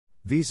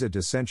Visa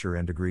de Censure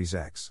and Degrees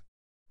X.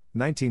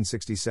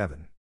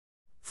 1967.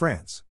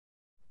 France.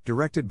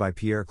 Directed by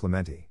Pierre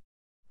Clementi.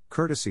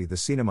 Courtesy the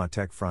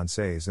Cinémathèque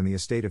Française and the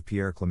estate of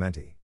Pierre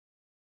Clementi.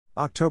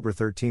 October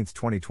 13,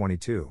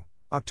 2022,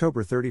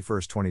 October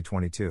 31,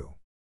 2022.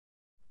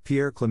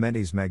 Pierre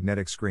Clementi's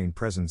magnetic screen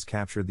presence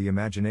captured the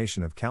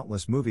imagination of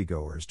countless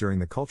moviegoers during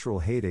the cultural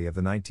heyday of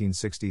the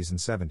 1960s and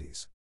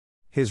 70s.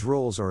 His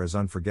roles are as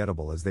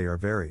unforgettable as they are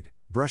varied,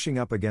 brushing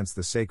up against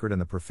the sacred and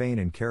the profane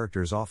in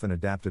characters often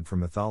adapted from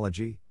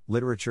mythology,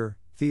 literature,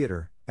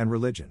 theater, and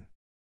religion.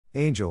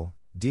 Angel,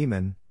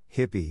 demon,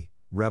 hippie,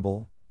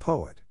 rebel,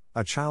 poet,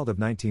 a child of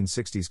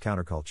 1960s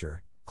counterculture,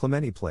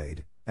 Clementi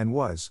played, and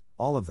was,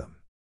 all of them.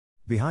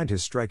 Behind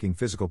his striking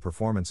physical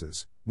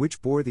performances,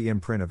 which bore the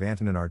imprint of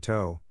Antonin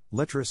Artaud,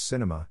 Lettres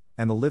Cinema,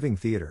 and the Living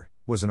Theatre,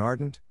 was an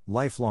ardent,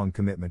 lifelong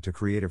commitment to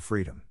creative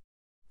freedom.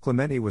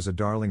 Clementi was a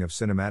darling of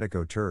cinematic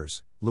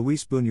auteurs,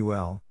 Luis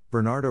Buñuel,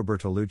 Bernardo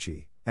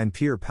Bertolucci, and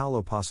Pier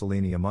Paolo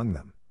Pasolini among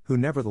them, who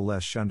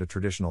nevertheless shunned a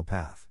traditional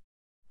path.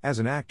 As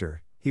an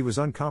actor, he was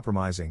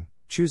uncompromising,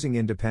 choosing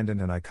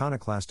independent and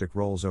iconoclastic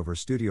roles over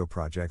studio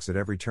projects at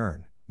every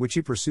turn, which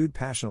he pursued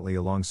passionately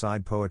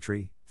alongside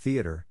poetry,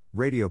 theater,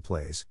 radio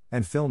plays,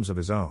 and films of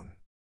his own.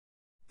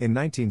 In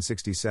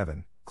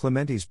 1967,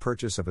 Clementi's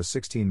purchase of a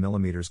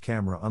 16mm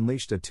camera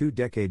unleashed a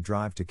two-decade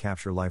drive to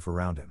capture life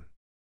around him.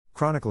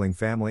 Chronicling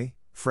family,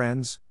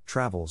 friends,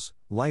 travels,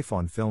 life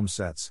on film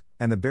sets,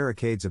 and the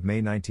barricades of May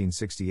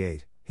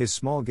 1968, his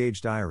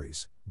small-gauge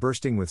diaries,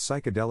 bursting with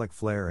psychedelic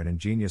flair and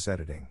ingenious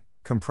editing,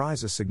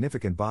 comprise a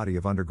significant body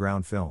of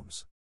underground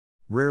films.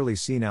 Rarely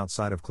seen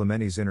outside of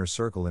Clementi's inner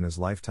circle in his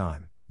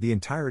lifetime, the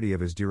entirety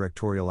of his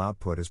directorial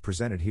output is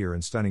presented here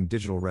in stunning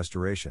digital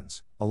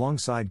restorations,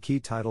 alongside key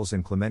titles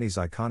in Clementi's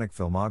iconic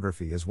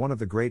filmography as one of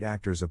the great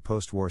actors of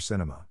post-war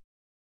cinema.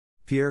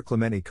 Pierre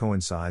Clementi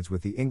coincides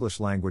with the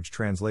English-language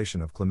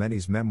translation of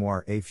Clementi's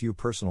memoir A Few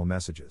Personal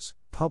Messages,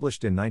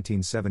 published in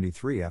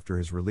 1973 after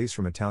his release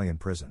from Italian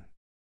prison.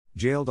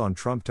 Jailed on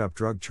trumped-up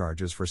drug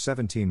charges for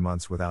 17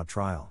 months without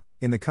trial,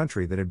 in the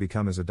country that had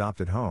become his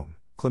adopted home,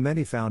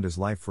 Clementi found his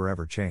life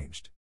forever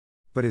changed.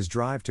 But his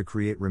drive to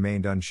create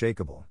remained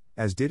unshakable,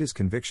 as did his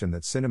conviction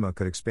that cinema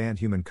could expand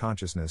human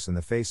consciousness in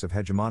the face of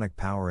hegemonic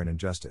power and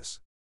injustice.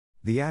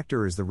 The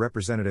actor is the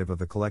representative of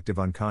the collective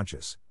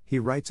unconscious, he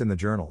writes in the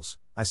journals,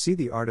 I see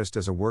the artist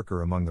as a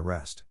worker among the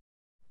rest.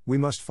 We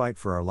must fight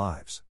for our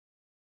lives.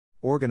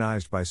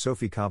 Organized by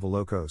Sophie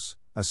Kavallokos,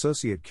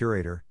 Associate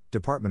Curator,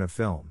 Department of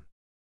Film.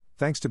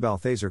 Thanks to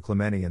Balthazar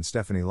Clementi and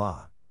Stephanie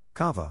La.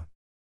 Cava.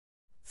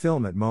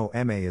 Film at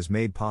MoMA is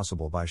made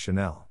possible by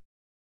Chanel.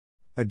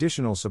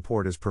 Additional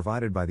support is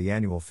provided by the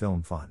Annual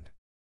Film Fund.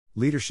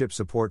 Leadership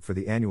support for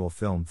the Annual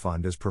Film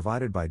Fund is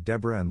provided by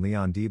Deborah and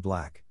Leon D.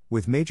 Black,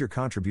 with major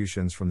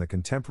contributions from the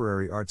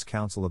Contemporary Arts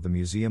Council of the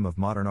Museum of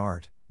Modern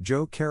Art,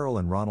 Joe Carroll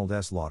and Ronald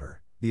S.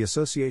 Lauder, the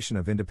Association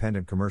of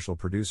Independent Commercial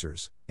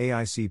Producers,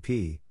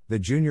 AICP, the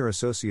Junior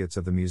Associates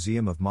of the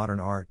Museum of Modern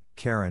Art,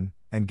 Karen,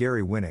 and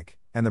Gary Winnick,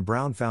 and the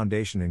Brown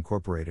Foundation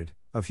Incorporated,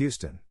 of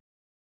Houston.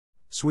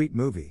 Sweet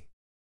Movie.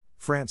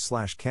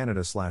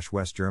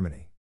 France/Canada/West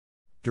Germany.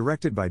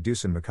 Directed by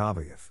Dusan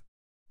Makaveyev.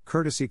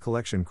 Courtesy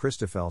Collection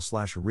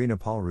Christoffel/Arena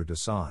Paulrue de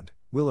Sand,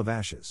 Will of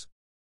Ashes.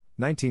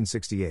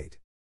 1968.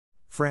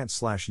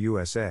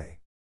 France/USA.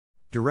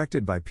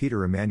 Directed by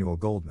Peter Emmanuel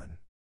Goldman.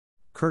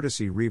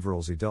 Courtesy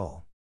Riverals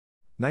Idol.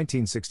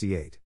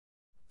 1968.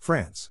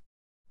 France.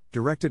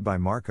 Directed by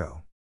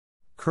Marco.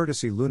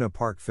 Courtesy Luna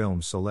Park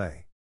Films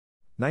Soleil.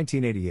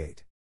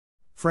 1988.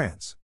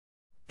 France.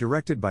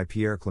 Directed by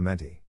Pierre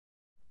Clementi.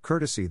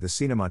 Courtesy the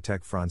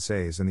Cinémathèque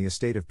Française and the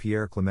estate of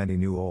Pierre Clementi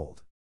New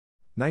Old.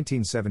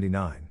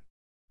 1979.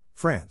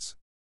 France.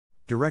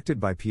 Directed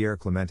by Pierre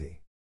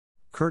Clementi.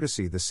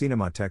 Courtesy the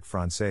Cinémathèque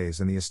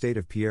Française and the estate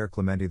of Pierre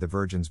Clementi The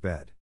Virgin's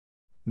Bed.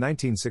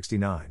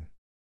 1969.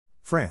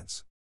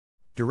 France.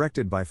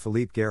 Directed by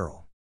Philippe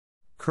Garrel.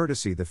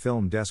 Courtesy the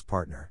Film Desk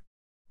Partner.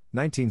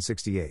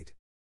 1968.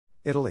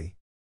 Italy.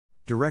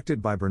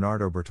 Directed by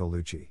Bernardo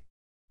Bertolucci.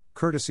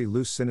 Courtesy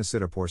Luce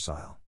Cinecittà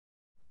Porcile.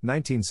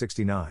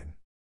 1969.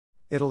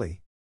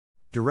 Italy.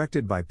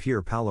 Directed by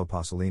Pier Paolo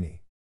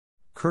Pasolini.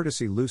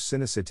 Courtesy Luce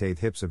Cinecittà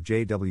Hips of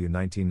JW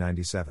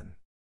 1997.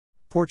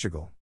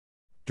 Portugal.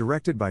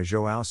 Directed by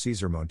João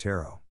César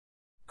Monteiro.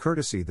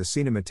 Courtesy the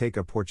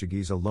Cinemateca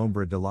Portuguesa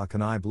Lombra de la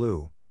Canaille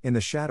Blue, In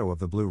the Shadow of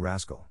the Blue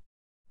Rascal.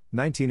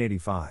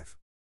 1985.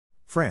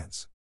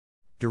 France.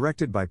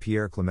 Directed by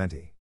Pierre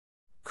Clementi.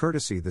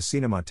 Courtesy the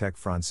Cinémathèque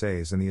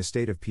Française and the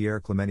estate of Pierre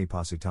Clementi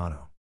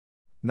Positano.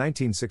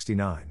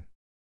 1969.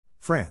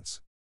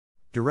 France.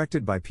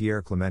 Directed by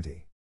Pierre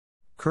Clementi.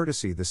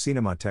 Courtesy the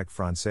Cinémathèque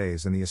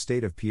Française and the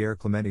estate of Pierre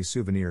Clementi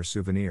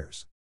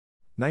Souvenirs.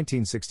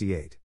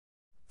 1968.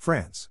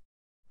 France.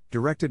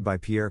 Directed by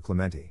Pierre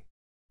Clementi.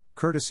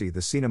 Courtesy the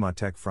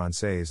Cinémathèque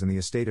Française and the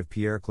estate of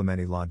Pierre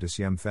Clementi La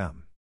Deuxième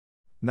Femme.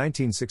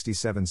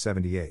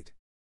 1967-78.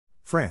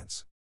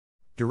 France.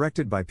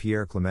 Directed by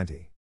Pierre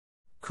Clementi.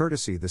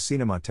 Courtesy the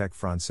Cinémathèque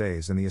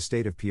Française and the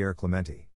estate of Pierre Clementi.